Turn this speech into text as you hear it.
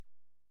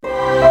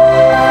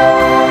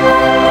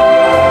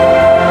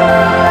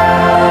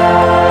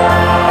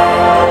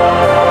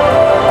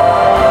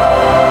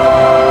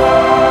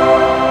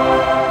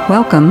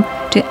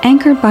Welcome to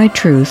Anchored by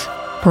Truth,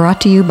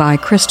 brought to you by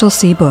Crystal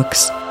Sea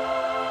Books.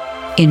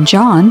 In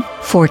John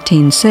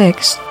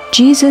 14:6,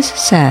 Jesus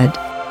said,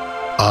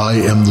 I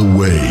am the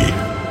way,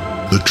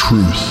 the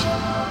truth,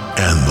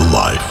 and the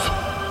life.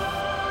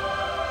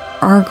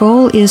 Our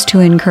goal is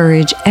to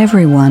encourage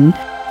everyone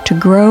to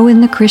grow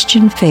in the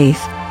Christian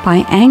faith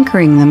by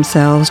anchoring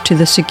themselves to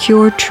the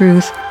secure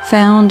truth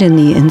found in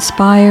the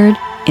inspired,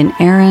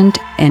 inerrant,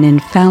 and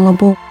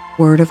infallible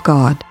Word of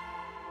God.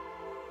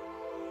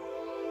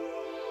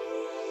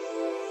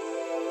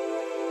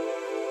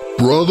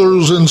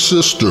 Brothers and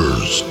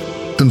sisters,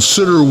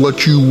 consider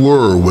what you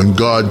were when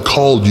God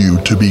called you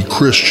to be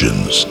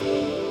Christians.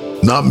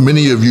 Not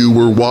many of you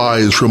were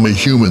wise from a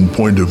human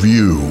point of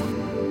view.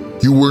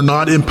 You were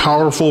not in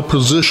powerful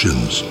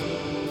positions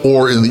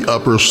or in the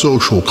upper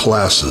social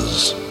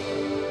classes.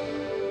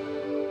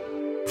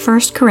 1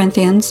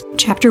 Corinthians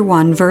chapter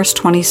 1, verse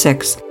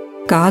 26,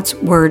 God's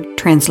Word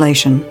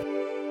Translation.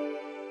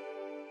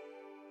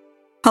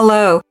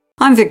 Hello,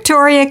 I'm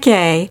Victoria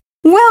Kay.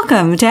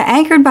 Welcome to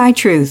Anchored by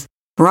Truth,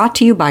 brought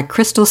to you by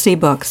Crystal Sea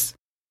Books.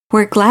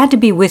 We're glad to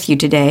be with you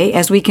today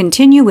as we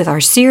continue with our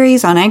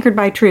series on Anchored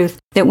by Truth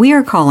that we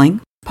are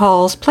calling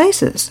Paul's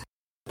Places.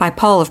 By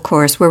Paul, of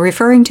course, we're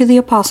referring to the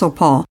Apostle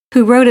Paul,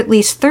 who wrote at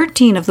least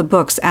 13 of the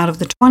books out of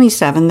the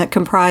 27 that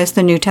comprise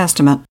the New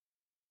Testament.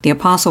 The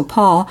Apostle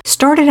Paul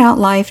started out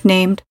life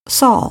named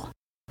Saul,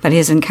 but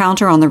his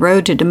encounter on the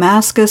road to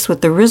Damascus with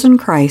the risen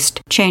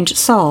Christ changed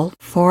Saul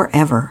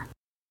forever.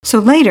 So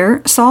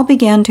later, Saul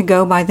began to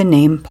go by the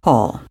name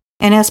Paul,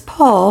 and as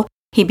Paul,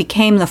 he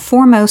became the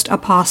foremost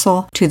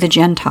apostle to the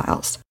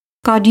Gentiles.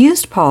 God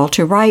used Paul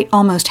to write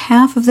almost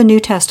half of the New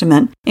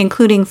Testament,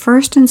 including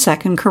 1st and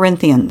 2nd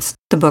Corinthians,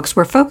 the books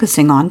we're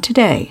focusing on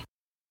today.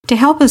 To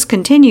help us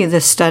continue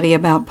this study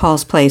about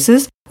Paul's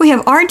places, we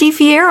have R.D.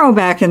 Fierro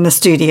back in the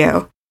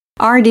studio.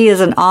 R.D. is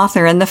an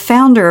author and the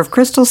founder of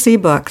Crystal Sea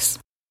Books.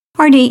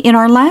 R.D., in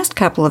our last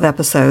couple of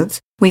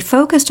episodes, we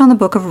focused on the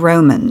book of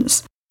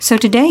Romans. So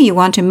today you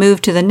want to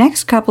move to the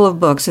next couple of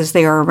books as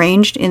they are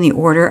arranged in the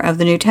order of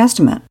the New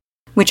Testament,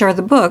 which are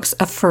the books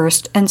of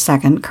 1st and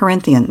 2nd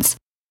Corinthians.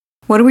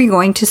 What are we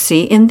going to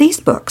see in these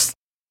books?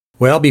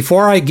 Well,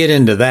 before I get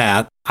into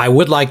that, I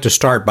would like to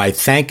start by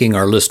thanking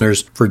our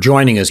listeners for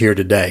joining us here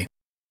today.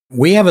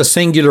 We have a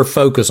singular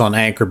focus on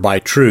Anchored by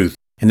Truth,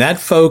 and that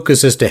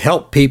focus is to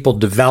help people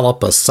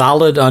develop a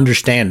solid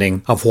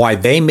understanding of why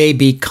they may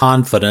be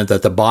confident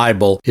that the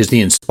Bible is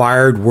the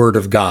inspired Word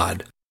of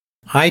God.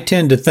 I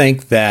tend to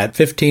think that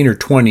 15 or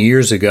 20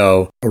 years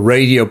ago, a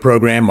radio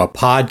program, a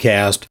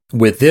podcast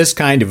with this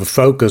kind of a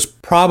focus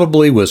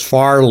probably was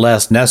far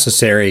less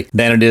necessary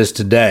than it is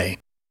today.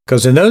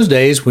 Because in those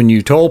days, when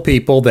you told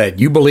people that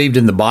you believed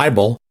in the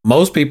Bible,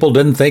 most people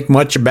didn't think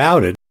much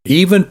about it.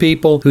 Even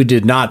people who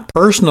did not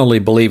personally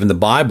believe in the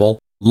Bible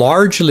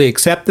largely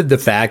accepted the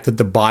fact that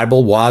the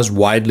Bible was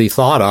widely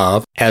thought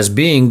of as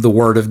being the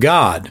Word of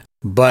God.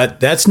 But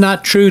that's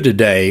not true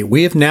today.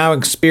 We have now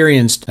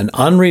experienced an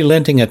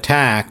unrelenting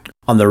attack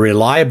on the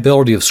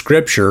reliability of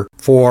Scripture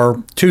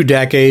for 2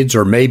 decades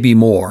or maybe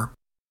more.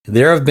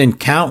 There have been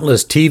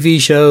countless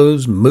TV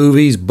shows,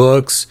 movies,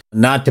 books,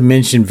 not to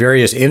mention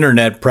various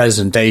internet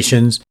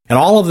presentations, and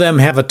all of them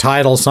have a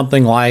title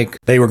something like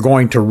they were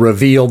going to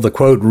reveal the,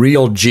 quote,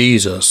 real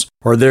Jesus,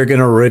 or they're going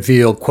to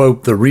reveal,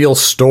 quote, the real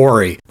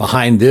story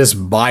behind this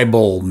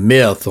Bible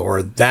myth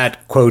or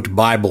that, quote,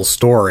 Bible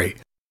story.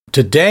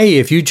 Today,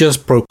 if you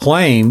just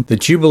proclaim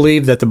that you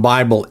believe that the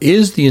Bible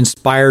is the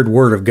inspired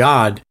Word of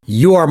God,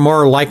 you are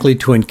more likely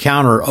to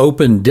encounter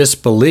open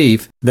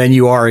disbelief than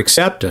you are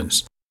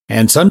acceptance.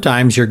 And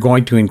sometimes you're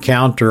going to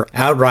encounter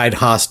outright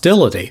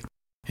hostility.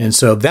 And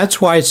so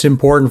that's why it's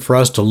important for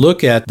us to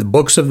look at the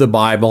books of the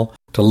Bible,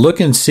 to look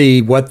and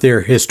see what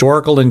their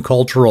historical and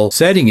cultural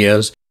setting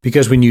is,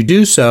 because when you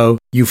do so,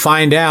 you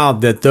find out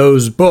that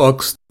those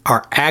books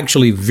are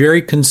actually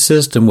very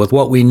consistent with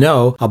what we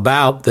know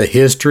about the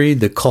history,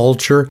 the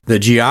culture, the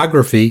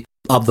geography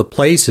of the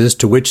places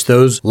to which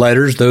those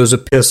letters, those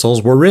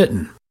epistles were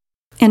written.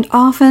 And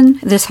often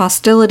this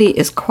hostility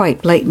is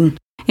quite blatant.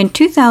 In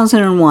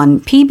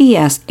 2001,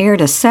 PBS aired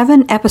a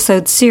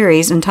 7-episode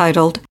series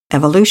entitled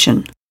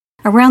Evolution.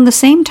 Around the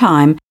same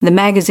time, the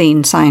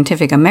magazine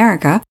Scientific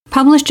America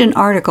published an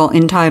article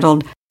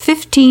entitled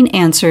 15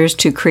 Answers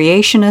to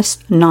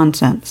Creationist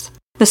Nonsense.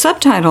 The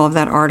subtitle of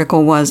that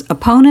article was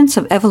Opponents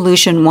of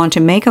Evolution Want to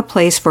Make a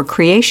Place for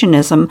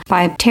Creationism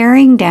by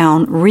Tearing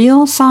Down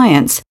Real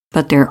Science,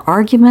 but Their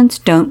Arguments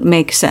Don't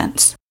Make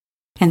Sense.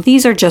 And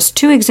these are just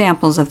 2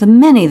 examples of the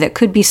many that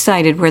could be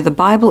cited where the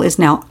Bible is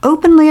now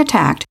openly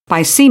attacked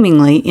by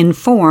seemingly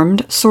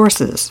informed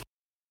sources.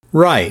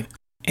 Right.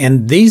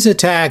 And these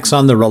attacks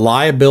on the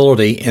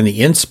reliability and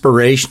the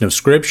inspiration of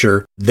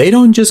Scripture, they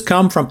don't just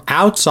come from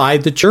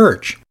outside the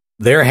church.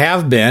 There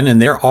have been and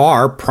there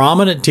are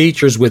prominent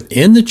teachers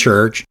within the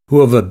church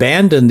who have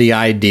abandoned the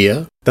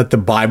idea that the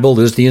Bible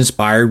is the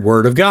inspired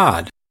Word of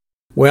God.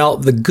 Well,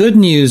 the good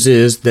news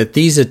is that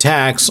these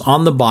attacks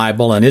on the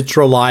Bible and its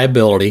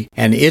reliability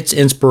and its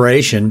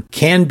inspiration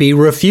can be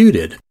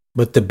refuted.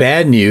 But the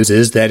bad news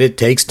is that it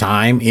takes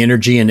time,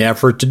 energy, and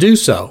effort to do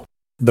so.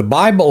 The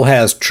Bible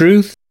has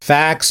truth,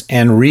 facts,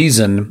 and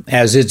reason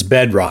as its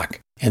bedrock,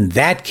 and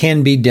that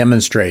can be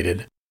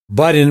demonstrated.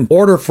 But in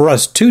order for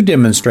us to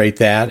demonstrate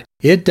that,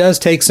 it does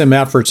take some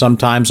effort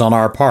sometimes on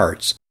our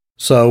parts.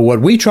 So what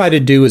we try to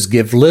do is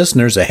give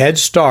listeners a head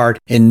start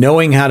in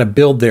knowing how to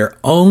build their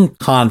own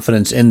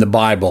confidence in the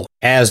Bible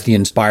as the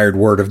inspired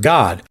Word of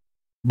God.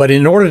 But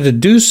in order to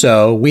do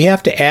so, we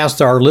have to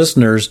ask our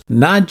listeners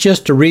not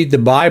just to read the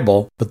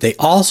Bible, but they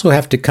also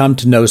have to come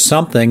to know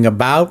something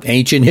about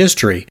ancient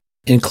history,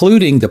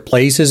 including the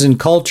places and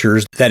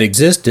cultures that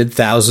existed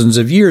thousands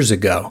of years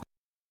ago.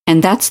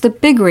 And that's the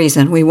big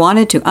reason we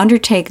wanted to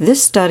undertake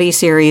this study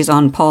series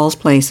on Paul's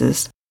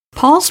Places.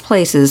 Paul's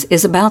Places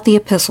is about the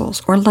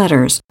epistles or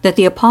letters that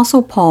the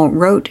Apostle Paul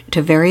wrote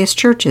to various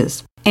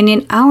churches. And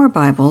in our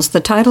Bibles, the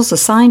titles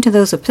assigned to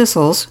those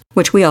epistles,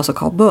 which we also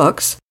call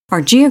books,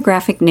 are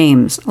geographic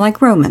names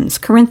like Romans,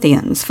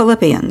 Corinthians,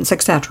 Philippians,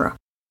 etc.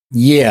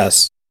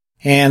 Yes.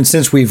 And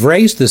since we've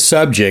raised the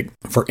subject,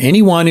 for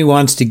anyone who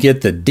wants to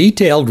get the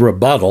detailed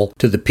rebuttal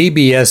to the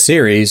PBS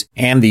series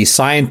and the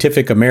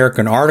Scientific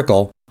American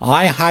article,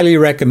 I highly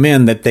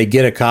recommend that they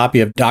get a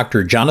copy of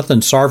Dr. Jonathan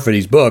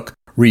Sarfaty's book,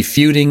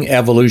 Refuting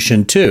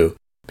Evolution 2,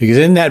 because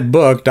in that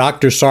book,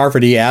 Dr.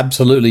 Sarfati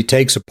absolutely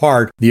takes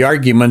apart the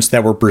arguments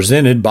that were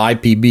presented by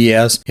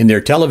PBS in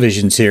their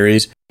television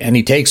series, and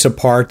he takes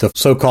apart the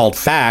so-called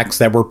facts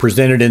that were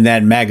presented in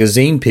that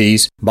magazine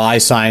piece by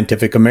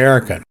Scientific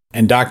American.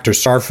 And Dr.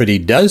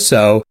 Sarfati does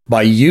so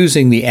by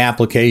using the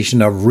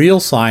application of real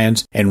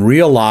science and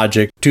real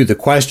logic to the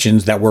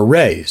questions that were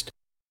raised.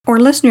 Or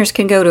listeners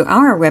can go to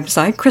our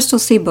website,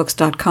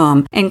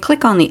 crystalseabooks.com, and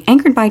click on the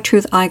Anchored by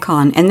Truth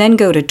icon and then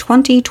go to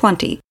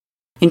 2020.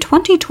 In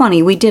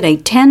 2020, we did a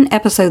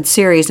 10-episode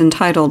series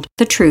entitled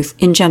The Truth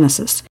in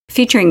Genesis,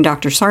 featuring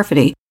Dr.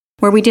 Sarfati,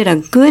 where we did a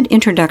good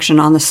introduction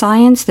on the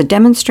science that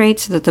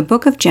demonstrates that the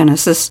book of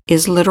Genesis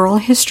is literal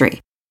history.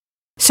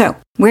 So,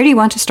 where do you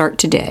want to start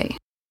today?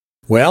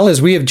 Well,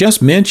 as we have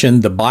just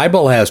mentioned, the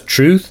Bible has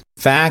truth,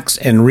 facts,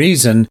 and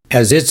reason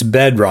as its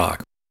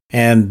bedrock.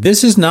 And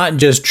this is not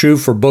just true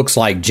for books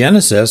like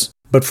Genesis,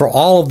 but for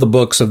all of the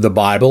books of the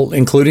Bible,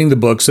 including the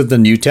books of the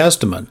New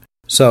Testament.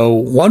 So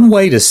one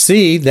way to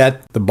see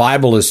that the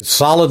Bible is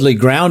solidly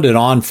grounded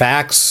on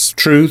facts,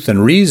 truth,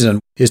 and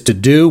reason is to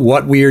do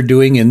what we are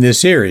doing in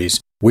this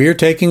series. We are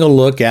taking a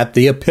look at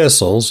the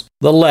epistles,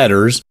 the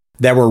letters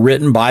that were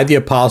written by the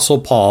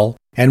Apostle Paul,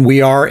 and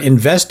we are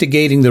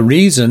investigating the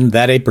reason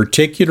that a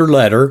particular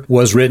letter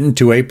was written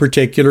to a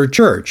particular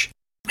church.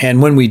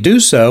 And when we do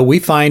so, we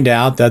find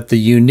out that the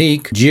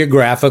unique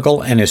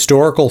geographical and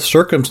historical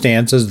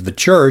circumstances of the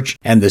church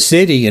and the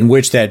city in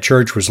which that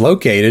church was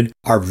located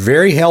are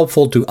very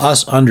helpful to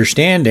us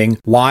understanding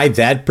why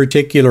that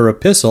particular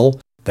epistle,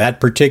 that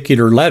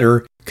particular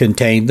letter,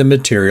 contained the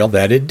material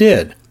that it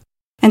did.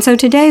 And so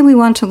today we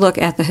want to look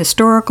at the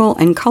historical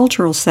and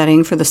cultural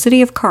setting for the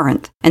city of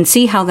Corinth and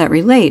see how that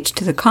relates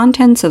to the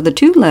contents of the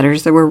two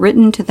letters that were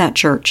written to that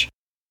church.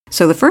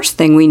 So the first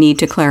thing we need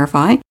to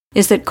clarify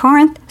is that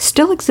Corinth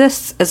still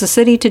exists as a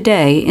city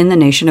today in the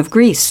nation of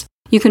Greece.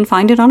 You can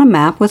find it on a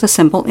map with a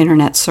simple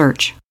internet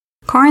search.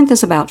 Corinth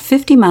is about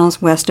 50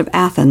 miles west of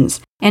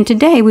Athens, and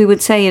today we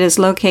would say it is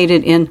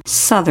located in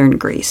southern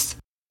Greece.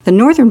 The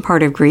northern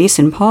part of Greece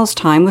in Paul's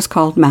time was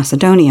called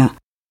Macedonia.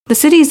 The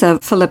cities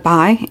of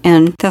Philippi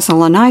and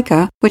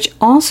Thessalonica, which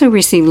also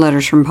received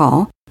letters from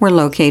Paul, were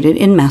located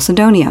in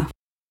Macedonia.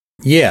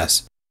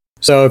 Yes.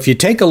 So if you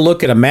take a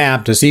look at a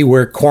map to see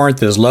where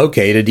Corinth is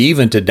located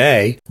even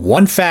today,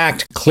 one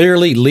fact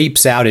clearly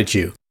leaps out at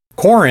you.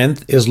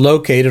 Corinth is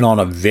located on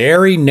a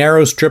very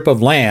narrow strip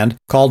of land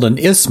called an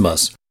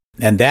isthmus,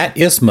 and that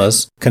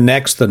isthmus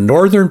connects the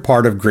northern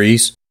part of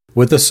Greece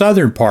with the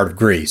southern part of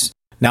Greece.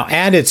 Now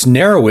at its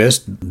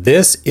narrowest,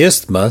 this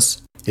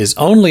isthmus is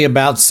only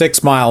about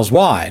 6 miles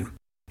wide,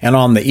 and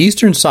on the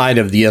eastern side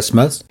of the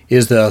isthmus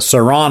is the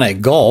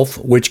Saronic Gulf,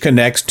 which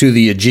connects to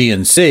the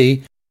Aegean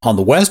Sea. On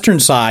the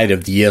western side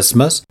of the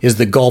isthmus is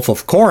the Gulf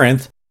of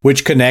Corinth,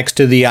 which connects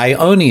to the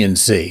Ionian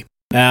Sea.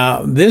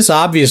 Now, this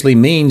obviously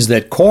means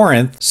that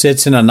Corinth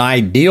sits in an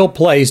ideal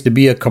place to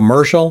be a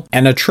commercial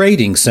and a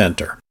trading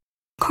center.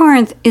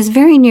 Corinth is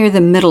very near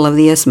the middle of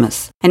the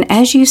isthmus, and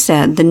as you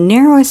said, the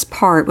narrowest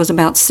part was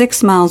about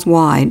 6 miles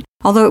wide,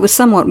 although it was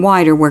somewhat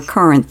wider where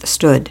Corinth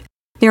stood.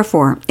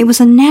 Therefore, it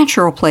was a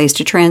natural place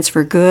to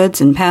transfer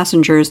goods and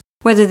passengers,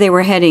 whether they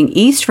were heading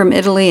east from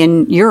Italy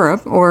and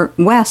Europe or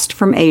west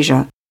from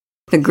Asia.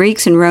 The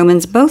Greeks and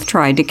Romans both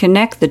tried to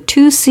connect the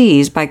two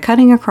seas by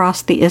cutting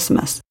across the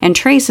isthmus, and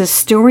traces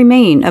still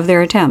remain of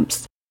their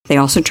attempts. They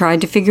also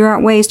tried to figure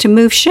out ways to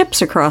move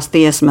ships across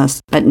the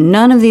isthmus, but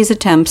none of these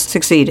attempts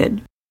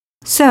succeeded.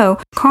 So,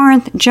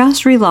 Corinth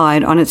just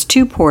relied on its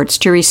two ports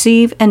to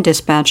receive and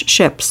dispatch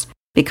ships.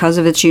 Because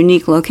of its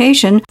unique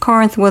location,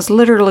 Corinth was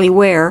literally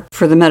where,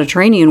 for the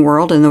Mediterranean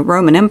world and the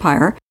Roman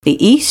Empire,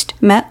 the East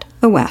met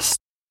the West.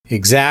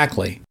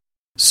 Exactly.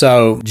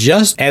 So,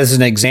 just as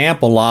an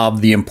example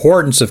of the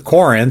importance of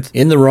Corinth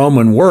in the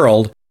Roman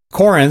world,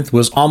 Corinth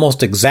was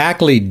almost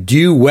exactly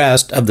due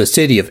west of the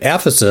city of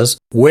Ephesus,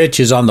 which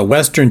is on the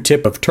western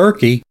tip of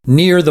Turkey,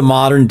 near the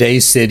modern-day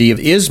city of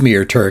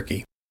Izmir,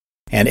 Turkey.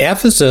 And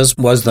Ephesus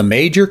was the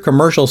major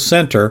commercial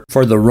center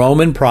for the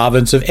Roman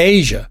province of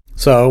Asia.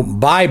 So,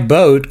 by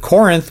boat,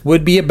 Corinth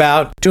would be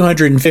about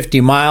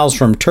 250 miles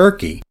from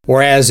Turkey,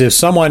 whereas if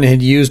someone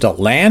had used a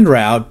land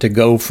route to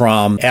go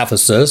from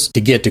Ephesus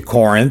to get to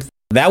Corinth,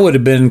 that would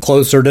have been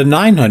closer to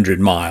 900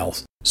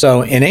 miles.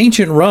 So, in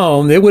ancient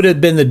Rome, it would have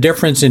been the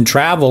difference in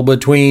travel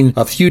between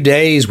a few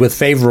days with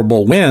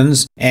favorable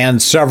winds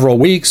and several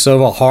weeks of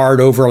a hard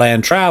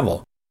overland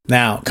travel.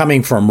 Now,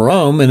 coming from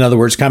Rome, in other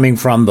words, coming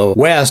from the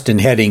west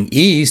and heading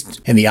east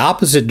in the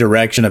opposite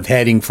direction of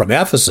heading from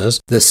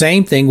Ephesus, the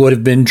same thing would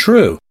have been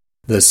true.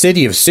 The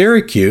city of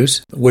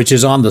Syracuse, which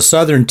is on the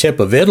southern tip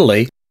of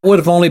Italy, would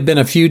have only been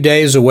a few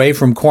days away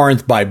from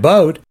Corinth by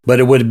boat, but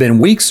it would have been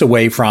weeks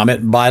away from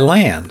it by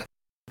land.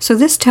 So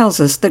this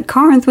tells us that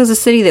Corinth was a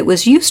city that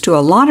was used to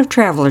a lot of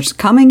travelers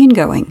coming and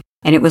going,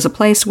 and it was a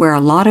place where a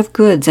lot of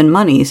goods and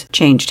monies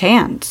changed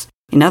hands.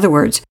 In other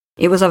words,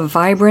 it was a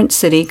vibrant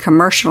city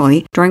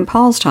commercially during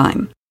Paul's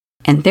time,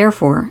 and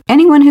therefore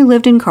anyone who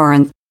lived in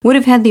Corinth would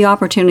have had the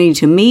opportunity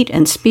to meet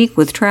and speak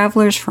with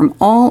travelers from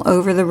all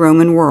over the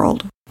Roman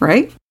world,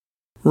 right?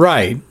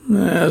 Right,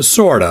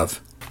 sort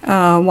of.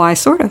 Why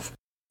sort of?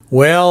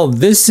 Well,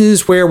 this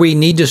is where we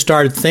need to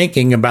start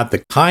thinking about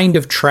the kind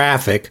of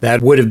traffic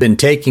that would have been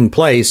taking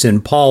place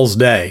in Paul's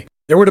day.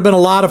 There would have been a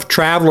lot of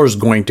travelers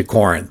going to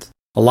Corinth,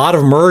 a lot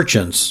of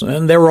merchants,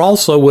 and there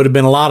also would have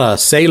been a lot of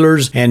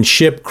sailors and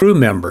ship crew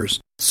members.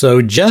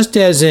 So just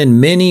as in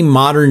many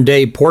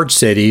modern-day port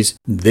cities,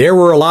 there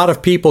were a lot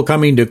of people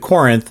coming to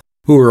Corinth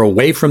who were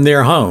away from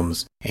their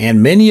homes,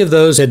 and many of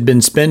those had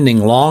been spending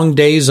long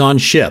days on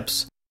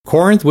ships.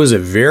 Corinth was a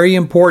very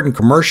important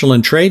commercial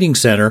and trading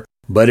center,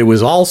 but it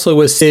was also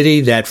a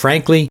city that,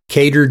 frankly,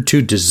 catered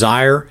to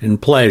desire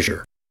and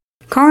pleasure.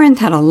 Corinth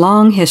had a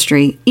long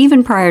history,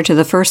 even prior to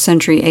the 1st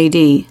century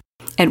A.D.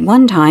 At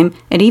one time,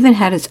 it even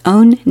had its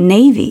own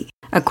navy.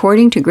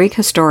 According to Greek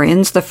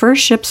historians, the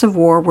first ships of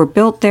war were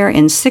built there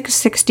in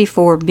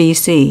 664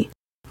 B.C.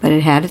 But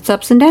it had its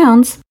ups and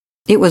downs.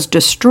 It was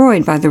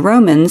destroyed by the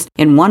Romans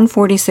in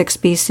 146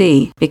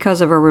 B.C.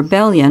 because of a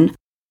rebellion,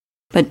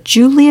 but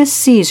Julius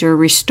Caesar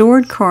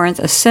restored Corinth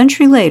a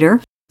century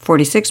later,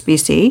 46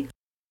 B.C.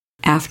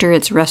 After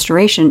its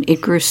restoration,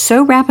 it grew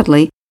so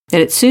rapidly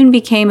that it soon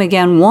became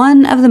again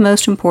one of the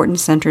most important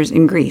centers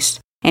in Greece,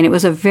 and it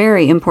was a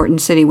very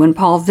important city when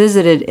Paul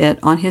visited it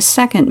on his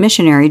second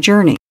missionary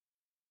journey.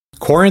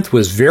 Corinth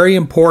was very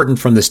important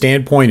from the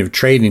standpoint of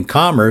trade and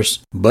commerce,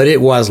 but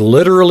it was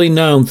literally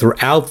known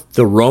throughout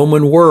the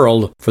Roman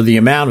world for the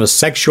amount of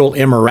sexual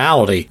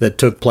immorality that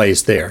took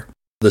place there.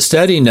 The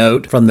study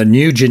note from the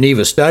New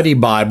Geneva Study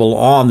Bible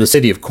on the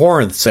city of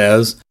Corinth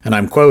says, and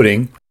I'm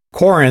quoting,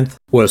 "Corinth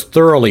was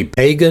thoroughly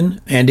pagan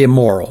and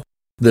immoral.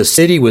 The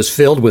city was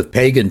filled with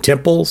pagan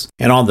temples,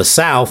 and on the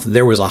south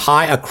there was a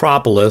high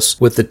Acropolis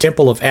with the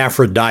temple of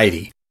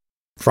Aphrodite."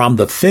 From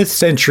the 5th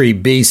century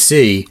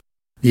BC,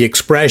 the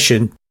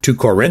expression "to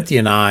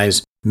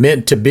Corinthianize"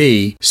 meant to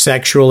be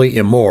sexually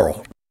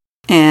immoral.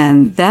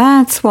 And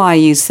that's why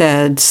you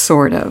said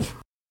sort of.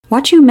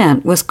 What you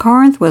meant was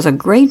Corinth was a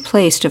great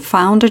place to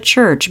found a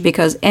church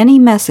because any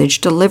message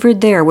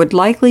delivered there would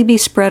likely be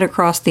spread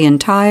across the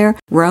entire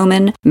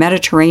Roman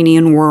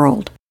Mediterranean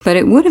world. But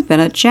it would have been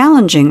a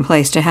challenging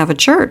place to have a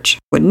church,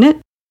 wouldn't it?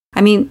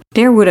 I mean,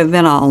 there would have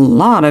been a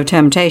lot of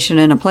temptation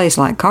in a place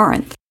like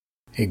Corinth.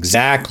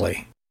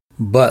 Exactly.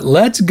 But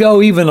let's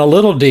go even a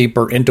little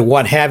deeper into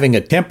what having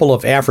a temple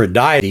of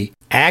Aphrodite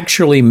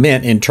actually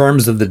meant in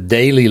terms of the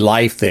daily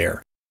life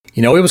there.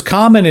 You know, it was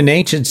common in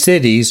ancient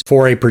cities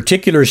for a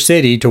particular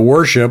city to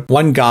worship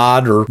one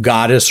god or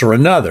goddess or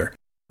another.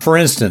 For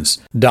instance,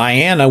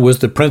 Diana was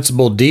the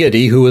principal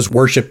deity who was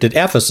worshipped at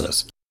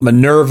Ephesus.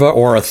 Minerva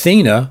or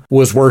Athena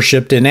was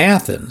worshipped in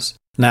Athens.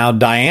 Now,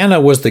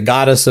 Diana was the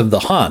goddess of the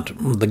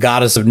hunt, the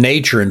goddess of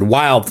nature and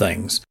wild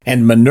things.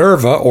 And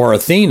Minerva or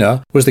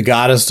Athena was the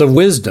goddess of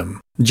wisdom,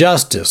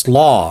 justice,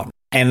 law,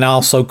 and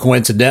also,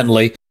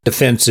 coincidentally,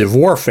 defensive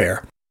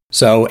warfare.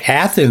 So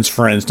Athens,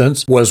 for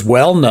instance, was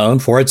well known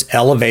for its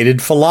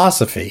elevated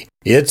philosophy.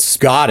 Its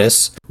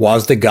goddess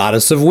was the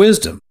goddess of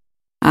wisdom.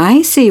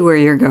 I see where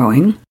you're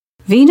going.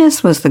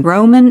 Venus was the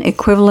Roman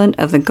equivalent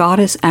of the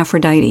goddess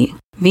Aphrodite.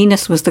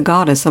 Venus was the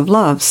goddess of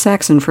love,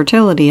 sex, and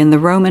fertility in the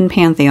Roman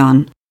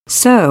pantheon.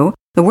 So,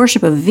 the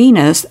worship of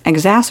Venus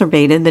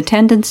exacerbated the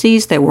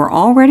tendencies that were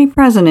already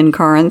present in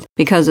Corinth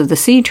because of the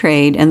sea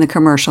trade and the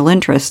commercial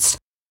interests.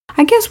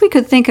 I guess we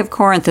could think of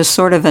Corinth as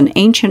sort of an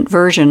ancient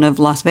version of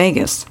Las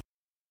Vegas.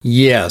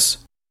 Yes.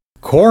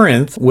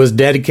 Corinth was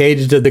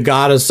dedicated to the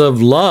goddess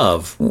of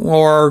love,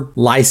 or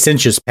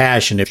licentious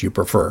passion if you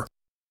prefer.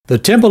 The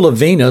Temple of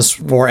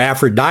Venus, or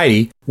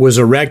Aphrodite, was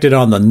erected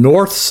on the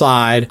north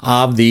side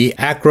of the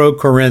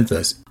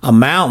Acrocorinthus, a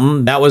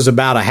mountain that was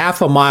about a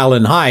half a mile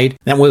in height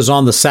that was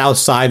on the south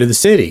side of the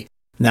city.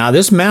 Now,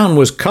 this mountain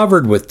was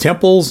covered with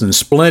temples and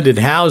splendid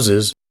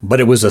houses,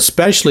 but it was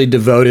especially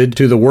devoted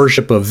to the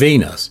worship of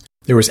Venus.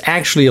 There was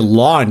actually a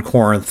law in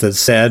Corinth that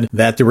said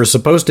that there were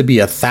supposed to be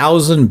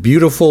 1,000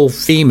 beautiful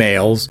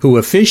females who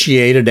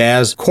officiated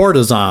as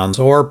courtesans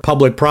or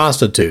public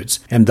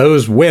prostitutes, and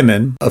those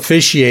women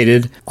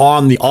officiated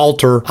on the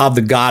altar of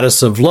the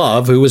goddess of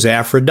love, who was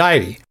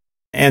Aphrodite.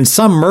 And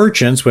some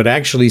merchants would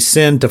actually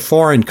send to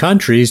foreign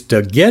countries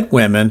to get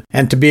women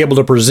and to be able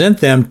to present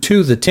them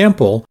to the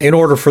temple in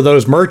order for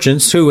those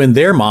merchants who, in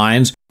their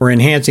minds, were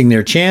enhancing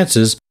their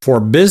chances for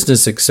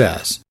business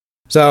success.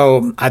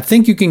 So I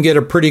think you can get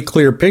a pretty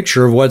clear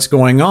picture of what's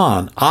going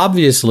on.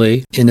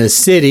 Obviously, in a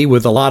city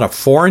with a lot of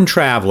foreign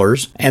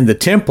travelers and the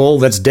temple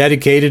that's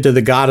dedicated to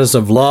the goddess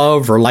of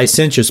love or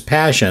licentious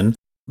passion,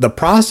 the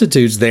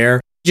prostitutes there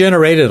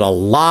generated a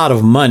lot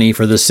of money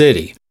for the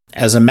city.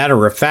 As a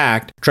matter of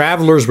fact,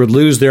 travelers would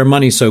lose their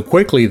money so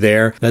quickly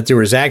there that there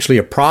was actually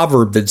a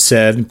proverb that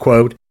said,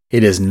 quote,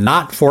 "It is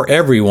not for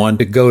everyone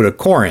to go to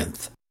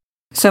Corinth."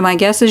 So my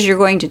guess is you're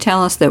going to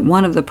tell us that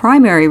one of the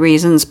primary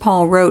reasons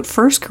Paul wrote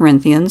 1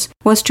 Corinthians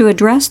was to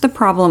address the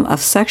problem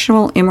of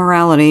sexual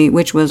immorality,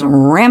 which was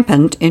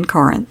rampant in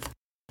Corinth.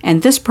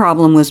 And this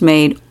problem was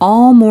made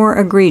all more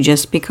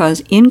egregious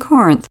because in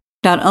Corinth,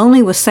 not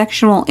only was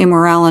sexual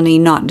immorality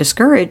not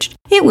discouraged,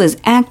 it was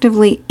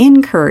actively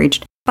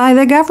encouraged by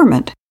the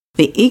government,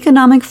 the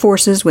economic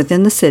forces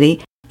within the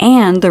city,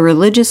 and the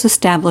religious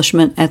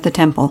establishment at the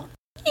temple.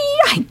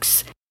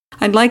 Yikes!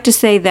 I'd like to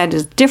say that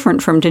is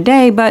different from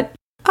today, but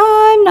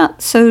I'm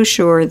not so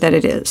sure that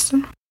it is.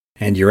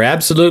 And you're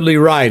absolutely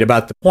right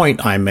about the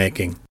point I'm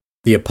making.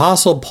 The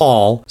Apostle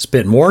Paul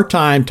spent more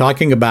time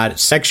talking about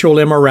sexual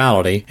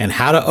immorality and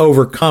how to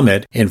overcome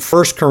it in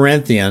 1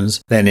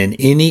 Corinthians than in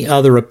any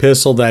other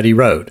epistle that he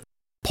wrote.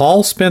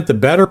 Paul spent the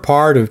better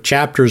part of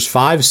chapters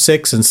 5,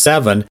 6, and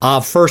 7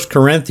 of 1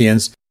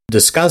 Corinthians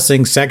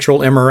discussing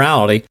sexual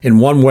immorality in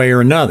one way or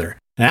another.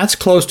 And that's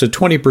close to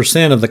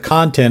 20% of the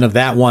content of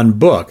that one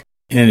book.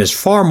 And it is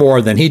far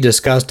more than he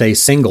discussed a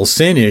single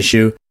sin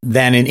issue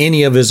than in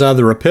any of his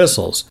other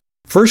epistles.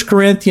 1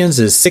 Corinthians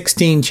is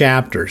 16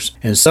 chapters,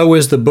 and so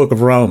is the book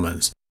of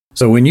Romans.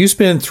 So when you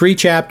spend 3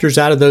 chapters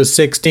out of those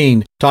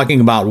 16 talking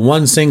about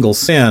one single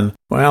sin,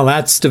 well,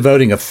 that's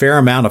devoting a fair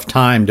amount of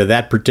time to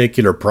that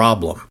particular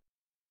problem.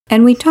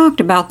 And we talked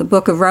about the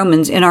book of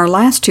Romans in our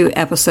last 2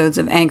 episodes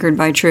of Anchored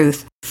by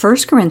Truth.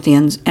 1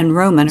 Corinthians and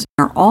Romans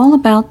are all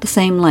about the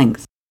same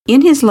length.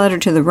 In his letter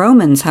to the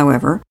Romans,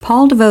 however,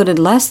 Paul devoted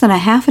less than a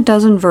half a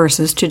dozen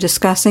verses to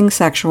discussing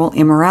sexual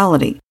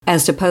immorality,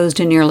 as opposed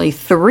to nearly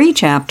 3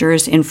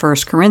 chapters in 1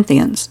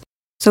 Corinthians.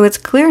 So it's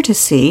clear to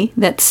see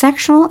that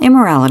sexual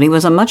immorality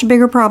was a much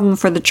bigger problem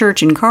for the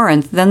church in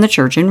Corinth than the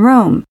church in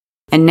Rome.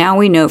 And now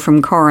we know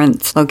from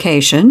Corinth's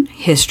location,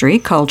 history,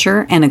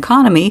 culture, and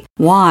economy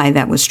why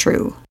that was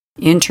true.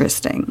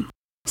 Interesting.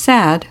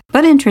 Sad,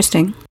 but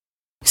interesting.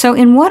 So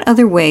in what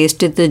other ways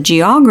did the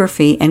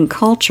geography and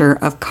culture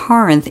of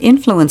Corinth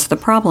influence the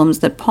problems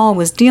that Paul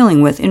was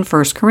dealing with in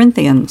 1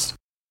 Corinthians?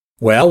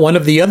 Well, one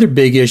of the other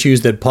big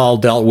issues that Paul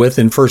dealt with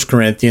in 1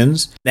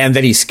 Corinthians, and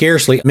that he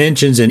scarcely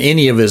mentions in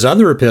any of his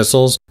other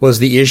epistles, was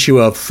the issue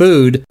of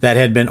food that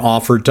had been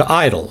offered to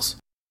idols.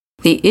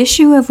 The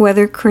issue of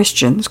whether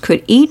Christians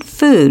could eat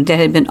food that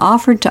had been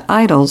offered to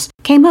idols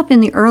came up in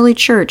the early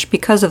church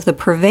because of the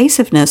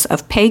pervasiveness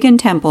of pagan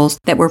temples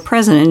that were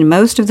present in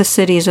most of the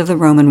cities of the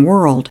Roman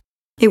world.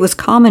 It was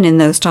common in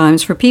those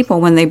times for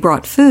people, when they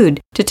brought food,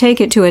 to take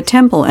it to a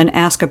temple and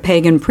ask a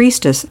pagan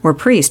priestess or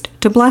priest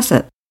to bless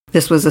it.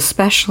 This was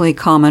especially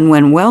common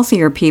when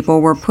wealthier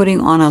people were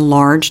putting on a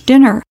large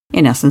dinner,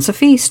 in essence a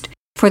feast,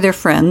 for their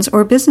friends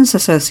or business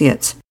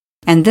associates.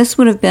 And this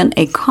would have been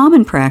a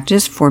common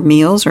practice for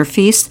meals or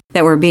feasts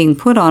that were being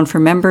put on for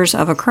members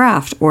of a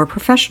craft or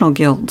professional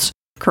guilds,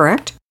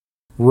 correct?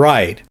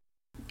 Right.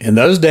 In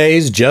those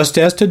days, just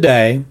as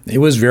today, it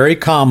was very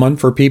common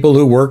for people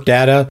who worked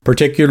at a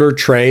particular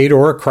trade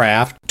or a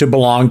craft to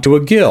belong to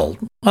a guild,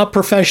 a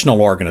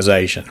professional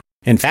organization.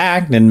 In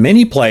fact, in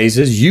many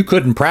places, you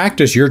couldn't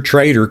practice your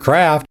trade or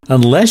craft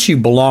unless you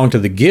belonged to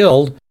the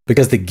guild,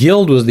 because the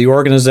guild was the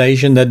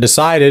organization that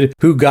decided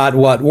who got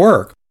what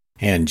work.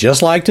 And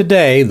just like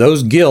today,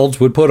 those guilds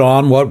would put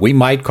on what we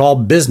might call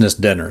business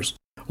dinners.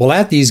 Well,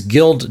 at these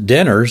guild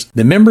dinners,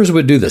 the members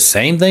would do the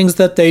same things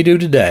that they do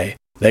today.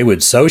 They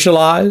would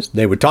socialize,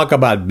 they would talk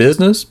about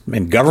business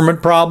and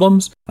government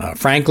problems.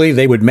 Frankly,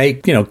 they would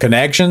make,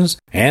 connections,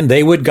 and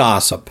they would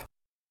gossip.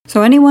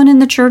 So anyone in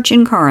the church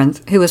in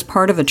Corinth who was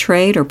part of a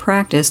trade or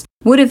practice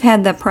would have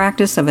had the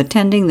practice of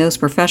attending those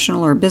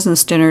professional or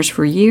business dinners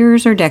for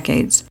years or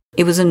decades.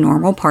 It was a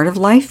normal part of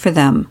life for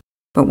them.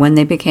 But when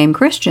they became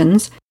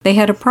Christians, they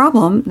had a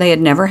problem they had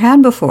never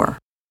had before.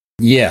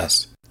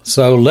 Yes.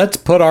 So let's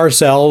put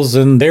ourselves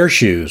in their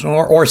shoes,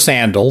 or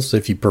sandals,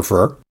 if you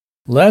prefer.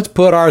 Let's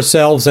put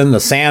ourselves in the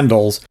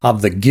sandals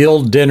of the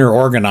guild dinner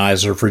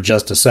organizer for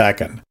just a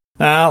second.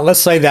 Now,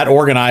 let's say that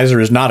organizer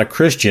is not a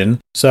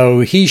Christian, so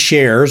he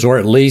shares, or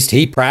at least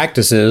he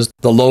practices,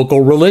 the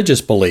local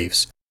religious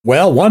beliefs.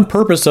 Well, one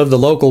purpose of the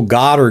local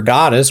god or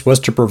goddess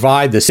was to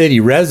provide the city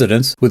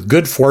residents with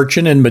good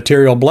fortune and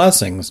material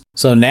blessings.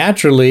 So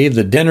naturally,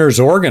 the dinner's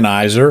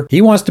organizer,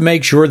 he wants to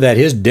make sure that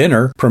his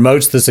dinner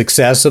promotes the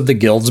success of the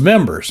guild's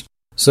members.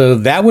 So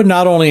that would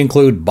not only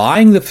include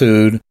buying the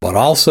food, but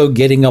also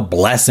getting a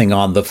blessing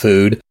on the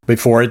food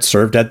before it's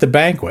served at the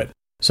banquet.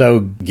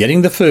 So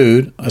getting the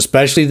food,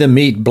 especially the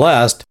meat,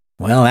 blessed,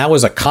 well, that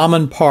was a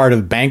common part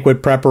of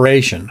banquet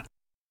preparation.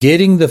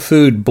 Getting the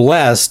food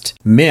blessed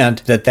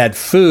meant that that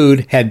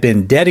food had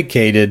been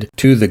dedicated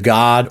to the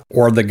god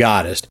or the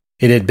goddess.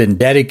 It had been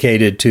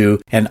dedicated to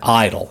an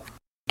idol.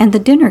 And the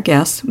dinner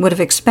guests would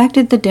have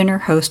expected the dinner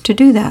host to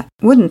do that,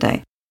 wouldn't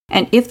they?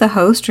 And if the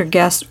host or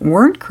guests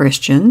weren't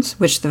Christians,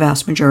 which the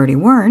vast majority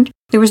weren't,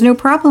 there was no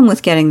problem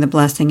with getting the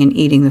blessing and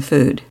eating the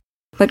food.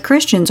 But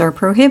Christians are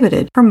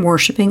prohibited from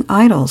worshiping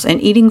idols,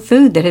 and eating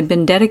food that had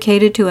been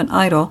dedicated to an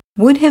idol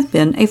would have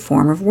been a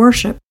form of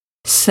worship.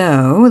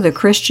 So, the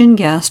Christian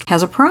guest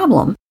has a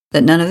problem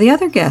that none of the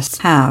other guests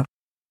have.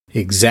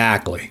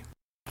 Exactly.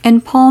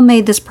 And Paul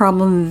made this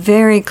problem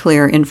very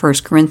clear in 1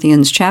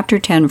 Corinthians chapter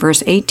 10,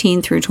 verse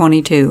 18 through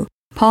 22.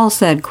 Paul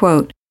said,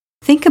 quote,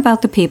 "Think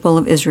about the people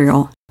of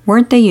Israel.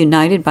 Weren't they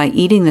united by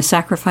eating the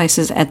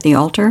sacrifices at the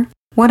altar?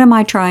 What am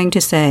I trying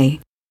to say?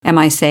 Am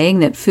I saying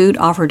that food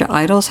offered to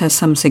idols has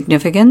some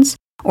significance,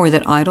 or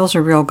that idols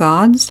are real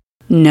gods?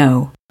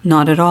 No,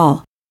 not at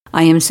all.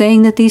 I am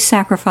saying that these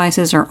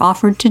sacrifices are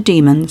offered to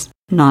demons,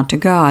 not to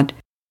God.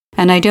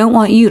 And I don't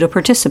want you to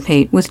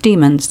participate with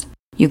demons.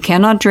 You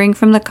cannot drink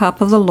from the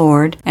cup of the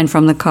Lord and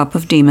from the cup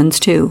of demons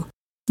too.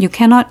 You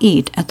cannot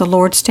eat at the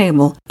Lord's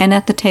table and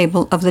at the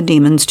table of the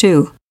demons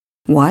too.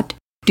 What?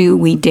 Do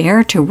we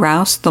dare to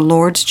rouse the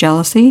Lord's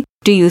jealousy?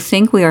 Do you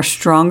think we are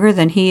stronger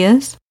than he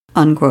is?"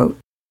 Unquote.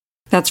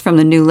 That's from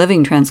the New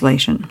Living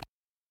Translation.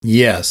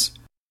 Yes.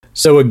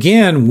 So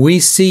again, we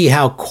see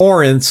how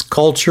Corinth's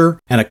culture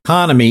and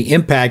economy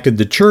impacted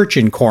the church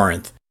in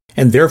Corinth,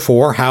 and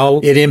therefore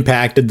how it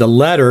impacted the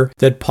letter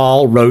that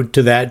Paul wrote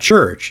to that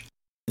church.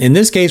 In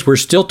this case, we're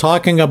still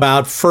talking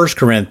about 1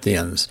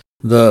 Corinthians,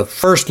 the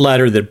first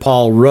letter that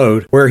Paul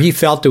wrote, where he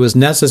felt it was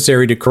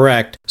necessary to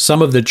correct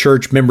some of the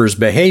church members'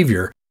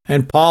 behavior.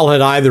 And Paul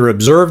had either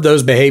observed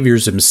those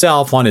behaviors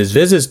himself on his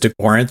visits to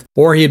Corinth,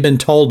 or he had been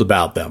told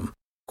about them.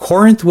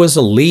 Corinth was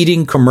a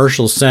leading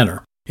commercial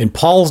center. In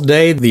Paul's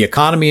day, the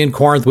economy in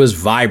Corinth was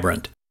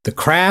vibrant. The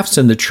crafts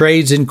and the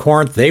trades in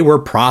Corinth, they were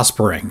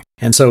prospering.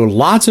 And so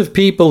lots of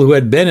people who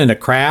had been in a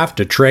craft,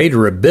 a trade,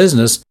 or a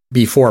business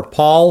before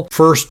Paul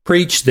first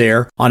preached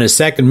there on his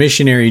second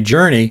missionary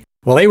journey,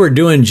 well, they were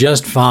doing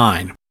just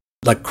fine.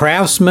 The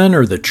craftsmen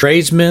or the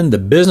tradesmen, the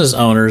business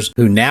owners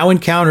who now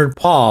encountered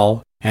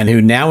Paul and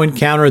who now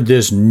encountered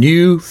this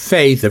new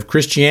faith of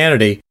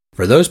Christianity,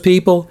 for those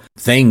people,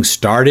 things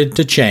started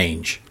to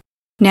change.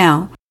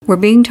 Now, we're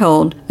being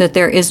told that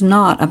there is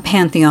not a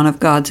pantheon of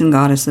gods and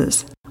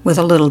goddesses, with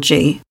a little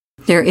g.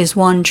 There is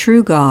one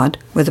true God,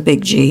 with a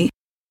big G,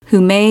 who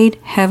made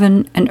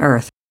heaven and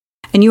earth.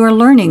 And you are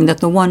learning that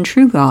the one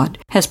true God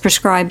has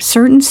prescribed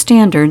certain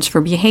standards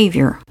for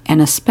behavior,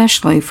 and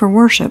especially for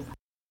worship.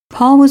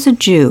 Paul was a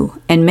Jew,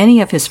 and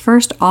many of his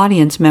first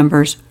audience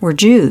members were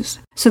Jews,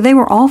 so they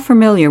were all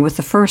familiar with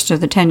the first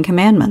of the 10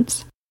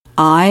 Commandments.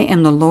 I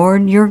am the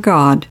Lord your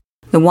God,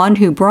 the one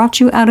who brought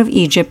you out of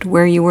Egypt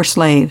where you were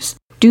slaves.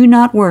 Do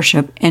not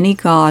worship any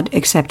god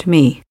except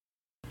me.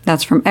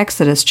 That's from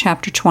Exodus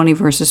chapter 20,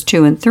 verses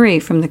 2 and 3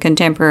 from the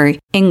Contemporary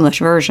English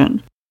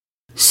Version.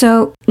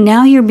 So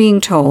now you're being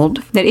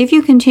told that if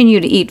you continue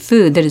to eat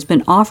food that has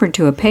been offered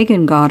to a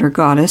pagan god or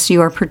goddess,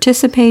 you are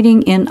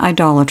participating in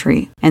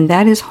idolatry. And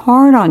that is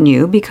hard on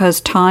you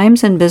because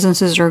times and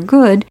businesses are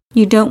good.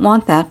 You don't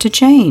want that to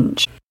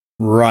change.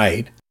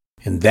 Right.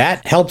 And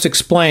that helps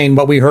explain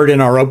what we heard in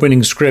our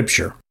opening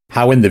scripture.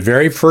 How in the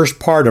very first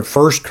part of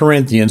 1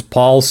 Corinthians,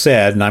 Paul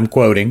said, and I'm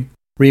quoting,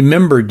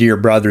 "Remember, dear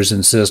brothers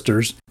and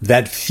sisters,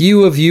 that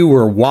few of you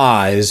were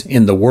wise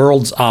in the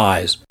world's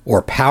eyes,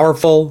 or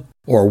powerful,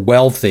 or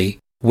wealthy,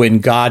 when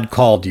God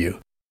called you.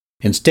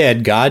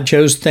 Instead, God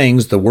chose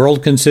things the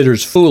world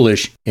considers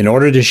foolish in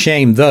order to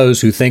shame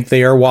those who think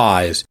they are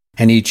wise,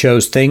 and he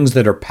chose things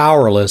that are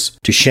powerless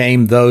to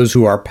shame those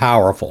who are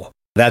powerful."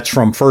 That's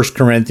from 1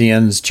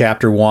 Corinthians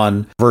chapter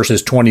 1,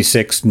 verses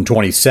 26 and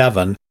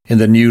 27 in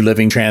the New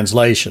Living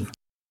Translation.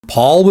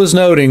 Paul was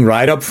noting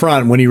right up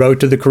front when he wrote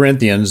to the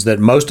Corinthians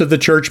that most of the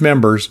church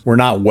members were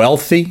not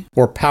wealthy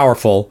or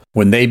powerful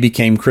when they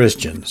became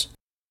Christians.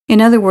 In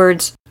other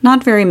words,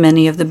 not very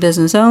many of the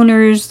business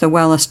owners, the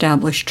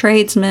well-established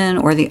tradesmen,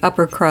 or the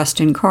upper crust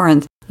in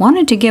Corinth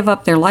wanted to give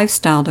up their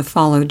lifestyle to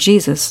follow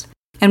Jesus.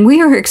 And we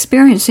are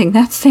experiencing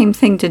that same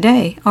thing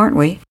today, aren't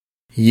we?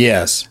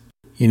 Yes.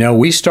 You know,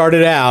 we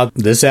started out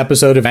this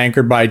episode of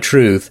Anchored by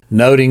Truth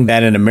noting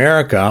that in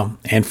America,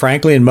 and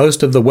frankly in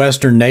most of the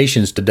Western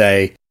nations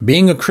today,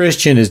 being a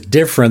Christian is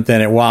different than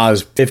it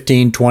was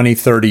 15, 20,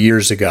 30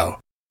 years ago.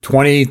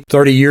 20,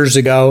 30 years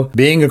ago,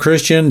 being a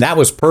Christian, that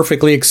was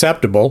perfectly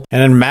acceptable,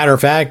 and as a matter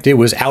of fact, it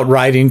was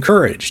outright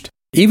encouraged.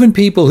 Even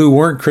people who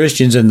weren't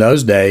Christians in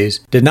those days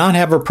did not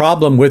have a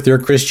problem with their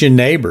Christian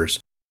neighbors.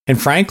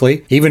 And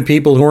frankly, even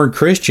people who weren't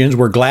Christians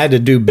were glad to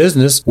do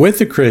business with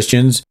the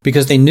Christians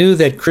because they knew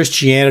that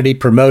Christianity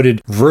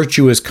promoted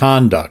virtuous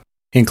conduct,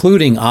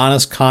 including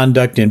honest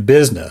conduct in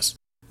business.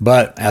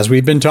 But as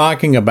we've been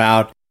talking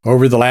about,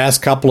 over the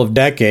last couple of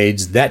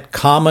decades, that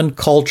common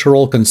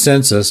cultural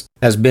consensus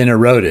has been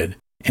eroded.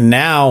 And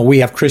now we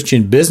have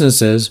Christian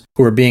businesses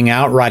who are being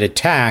outright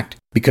attacked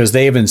because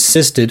they have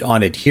insisted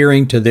on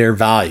adhering to their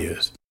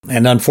values.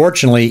 And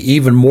unfortunately,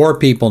 even more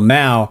people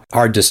now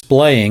are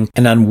displaying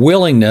an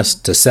unwillingness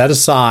to set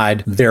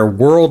aside their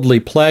worldly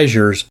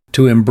pleasures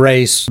to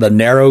embrace the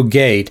narrow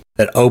gate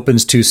that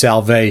opens to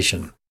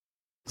salvation.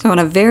 So in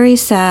a very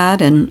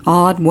sad and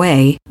odd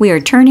way, we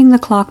are turning the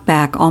clock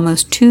back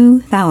almost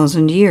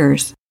 2,000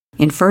 years.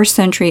 In 1st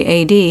century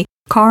A.D.,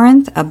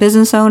 Corinth, a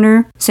business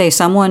owner, say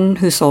someone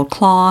who sold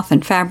cloth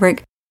and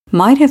fabric,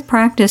 might have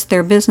practiced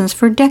their business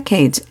for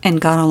decades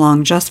and got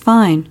along just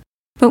fine.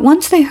 But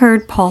once they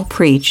heard Paul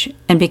preach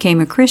and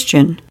became a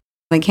Christian,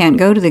 they can't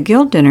go to the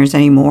guild dinners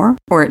anymore,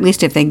 or at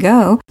least if they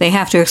go, they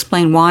have to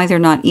explain why they're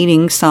not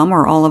eating some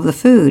or all of the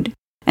food.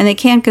 And they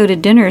can't go to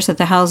dinners at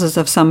the houses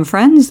of some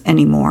friends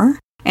anymore.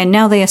 And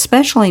now they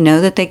especially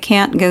know that they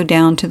can't go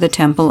down to the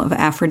temple of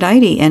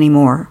Aphrodite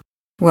anymore.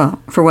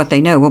 Well, for what they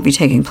know will be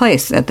taking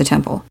place at the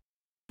temple.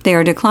 They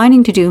are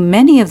declining to do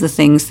many of the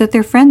things that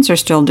their friends are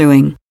still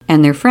doing,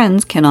 and their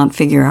friends cannot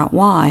figure out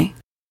why.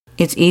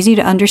 It's easy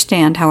to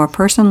understand how a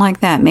person like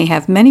that may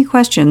have many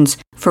questions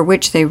for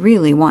which they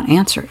really want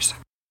answers.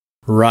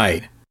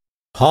 Right.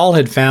 Paul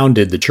had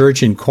founded the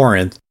church in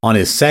Corinth on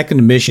his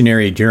second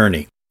missionary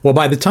journey. Well,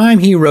 by the time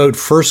he wrote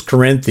 1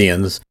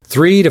 Corinthians,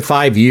 3 to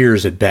 5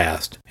 years had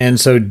passed. And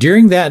so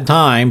during that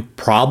time,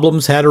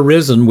 problems had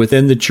arisen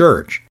within the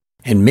church,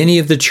 and many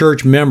of the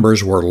church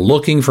members were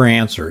looking for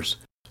answers.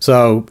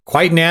 So,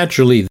 quite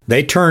naturally,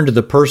 they turned to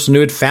the person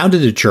who had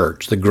founded the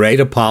church, the great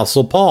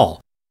apostle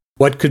Paul.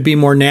 What could be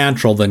more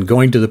natural than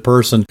going to the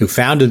person who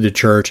founded the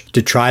church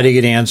to try to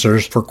get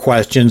answers for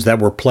questions that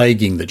were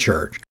plaguing the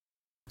church?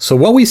 So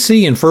what we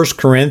see in 1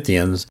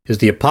 Corinthians is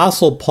the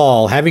Apostle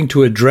Paul having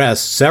to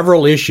address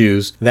several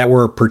issues that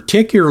were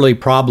particularly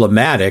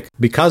problematic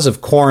because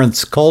of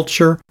Corinth's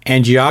culture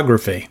and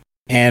geography.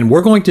 And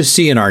we're going to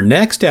see in our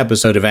next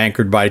episode of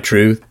Anchored by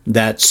Truth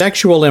that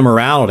sexual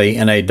immorality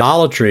and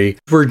idolatry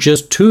were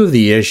just two of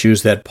the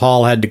issues that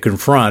Paul had to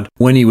confront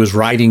when he was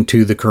writing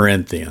to the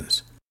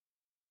Corinthians.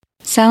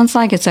 Sounds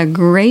like it's a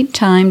great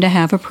time to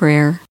have a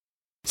prayer.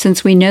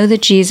 Since we know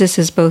that Jesus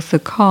is both the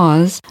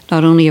cause,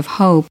 not only of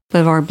hope,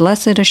 but of our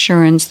blessed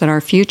assurance that our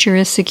future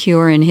is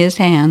secure in His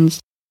hands,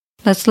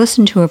 let's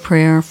listen to a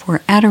prayer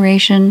for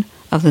adoration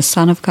of the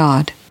Son of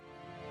God.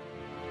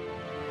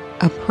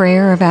 A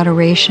prayer of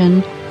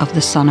adoration of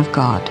the Son of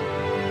God.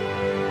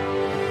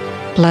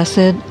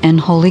 Blessed and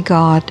holy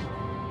God,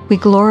 we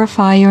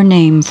glorify your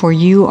name, for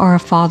you are a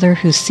Father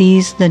who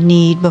sees the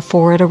need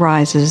before it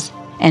arises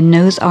and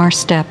knows our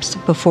steps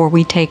before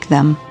we take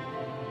them.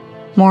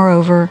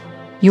 Moreover,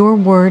 your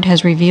word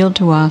has revealed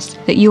to us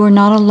that you are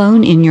not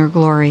alone in your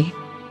glory.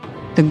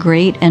 The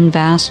great and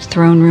vast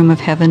throne room of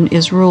heaven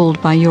is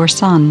ruled by your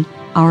Son,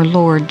 our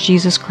Lord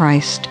Jesus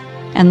Christ,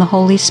 and the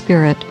Holy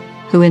Spirit,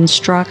 who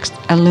instructs,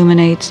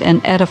 illuminates,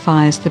 and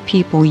edifies the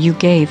people you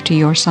gave to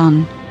your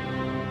Son.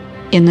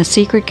 In the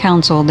secret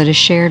counsel that is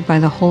shared by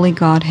the Holy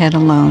Godhead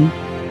alone,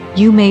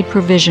 you made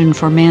provision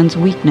for man's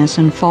weakness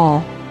and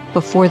fall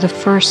before the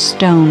first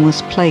stone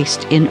was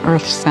placed in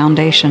earth's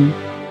foundation.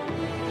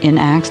 In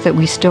acts that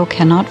we still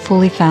cannot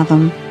fully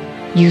fathom,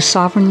 you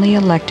sovereignly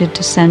elected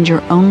to send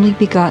your only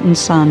begotten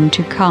Son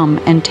to come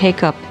and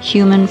take up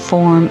human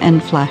form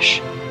and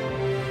flesh.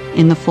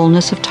 In the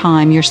fullness of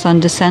time, your Son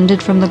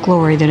descended from the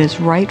glory that is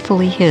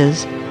rightfully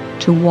His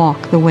to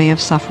walk the way of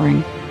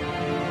suffering.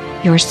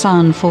 Your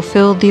Son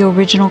fulfilled the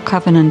original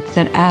covenant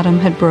that Adam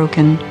had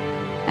broken,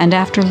 and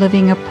after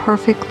living a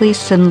perfectly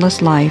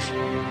sinless life,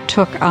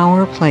 took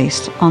our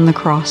place on the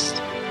cross.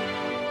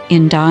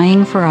 In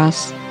dying for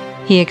us,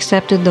 He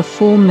accepted the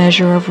full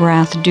measure of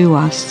wrath due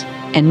us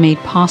and made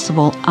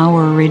possible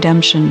our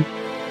redemption.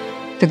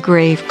 The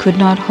grave could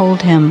not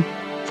hold Him,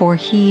 for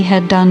He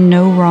had done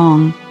no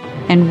wrong,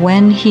 and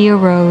when He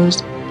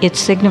arose, it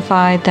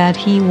signified that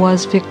He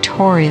was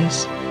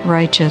victorious,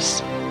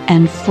 righteous,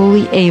 and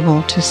fully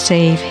able to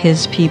save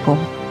His people.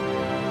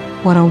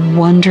 What a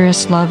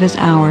wondrous love is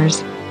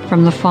ours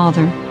from the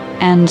Father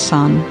and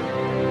Son.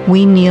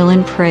 We kneel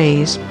in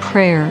praise,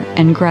 prayer,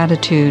 and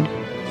gratitude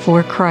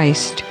for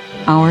Christ,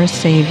 our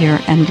Savior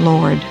and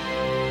Lord.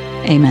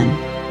 Amen.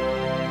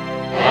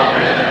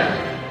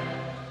 Amen.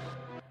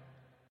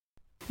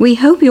 We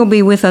hope you'll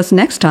be with us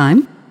next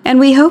time, and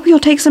we hope you'll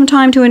take some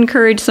time to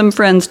encourage some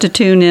friends to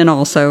tune in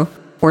also,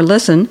 or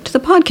listen to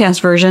the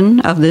podcast version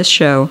of this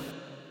show.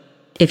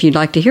 If you'd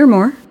like to hear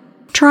more,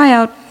 try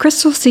out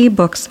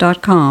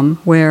crystalseabooks.com,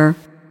 where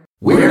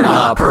we're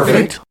not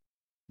perfect,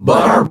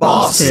 but our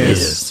boss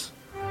is.